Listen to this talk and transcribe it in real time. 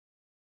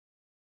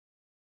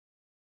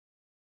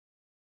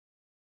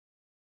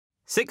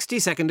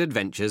60-second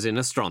adventures in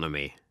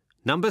astronomy.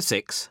 Number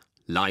 6.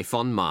 Life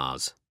on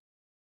Mars.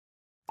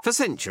 For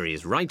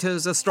centuries,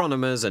 writers,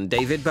 astronomers and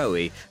David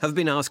Bowie have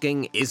been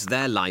asking, is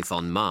there life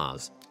on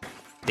Mars?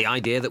 The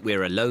idea that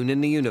we're alone in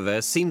the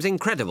universe seems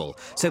incredible,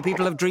 so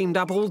people have dreamed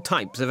up all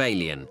types of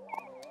alien.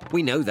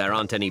 We know there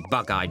aren't any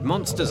bug-eyed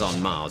monsters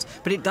on Mars,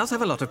 but it does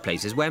have a lot of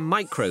places where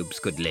microbes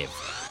could live.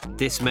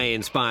 This may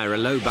inspire a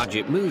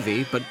low-budget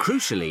movie, but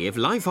crucially, if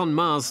life on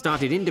Mars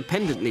started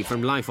independently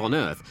from life on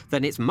Earth,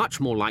 then it's much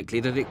more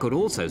likely that it could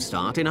also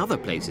start in other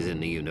places in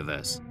the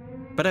universe.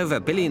 But over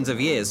billions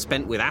of years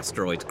spent with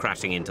asteroids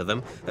crashing into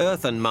them,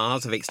 Earth and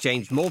Mars have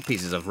exchanged more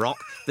pieces of rock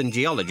than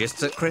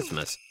geologists at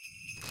Christmas.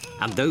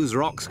 And those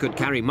rocks could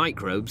carry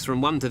microbes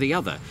from one to the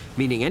other,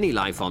 meaning any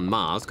life on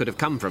Mars could have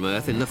come from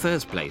Earth in the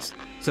first place.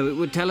 So it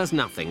would tell us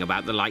nothing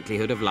about the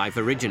likelihood of life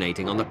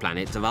originating on the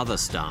planets of other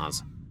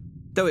stars.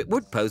 Though it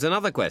would pose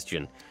another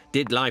question.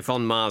 Did life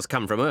on Mars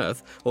come from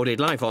Earth, or did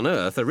life on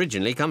Earth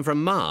originally come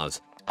from Mars?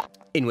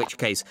 In which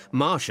case,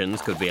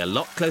 Martians could be a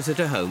lot closer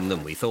to home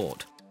than we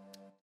thought.